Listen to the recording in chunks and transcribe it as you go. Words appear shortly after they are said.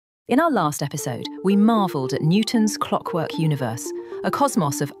In our last episode, we marvelled at Newton's clockwork universe, a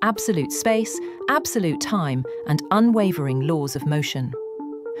cosmos of absolute space, absolute time, and unwavering laws of motion.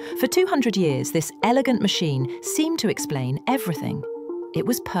 For 200 years, this elegant machine seemed to explain everything. It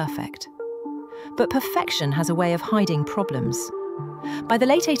was perfect. But perfection has a way of hiding problems. By the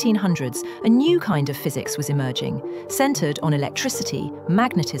late 1800s, a new kind of physics was emerging, centred on electricity,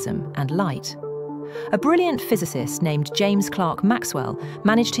 magnetism, and light. A brilliant physicist named James Clerk Maxwell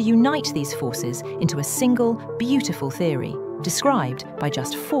managed to unite these forces into a single, beautiful theory, described by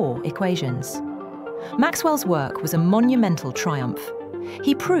just 4 equations. Maxwell's work was a monumental triumph.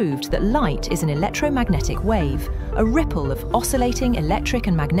 He proved that light is an electromagnetic wave, a ripple of oscillating electric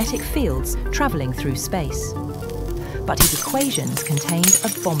and magnetic fields travelling through space. But his equations contained a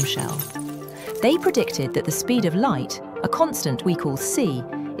bombshell. They predicted that the speed of light, a constant we call c,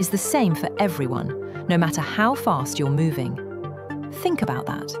 is the same for everyone, no matter how fast you're moving. Think about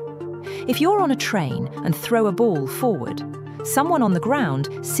that. If you're on a train and throw a ball forward, someone on the ground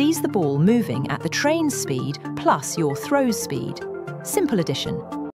sees the ball moving at the train's speed plus your throw's speed. Simple addition.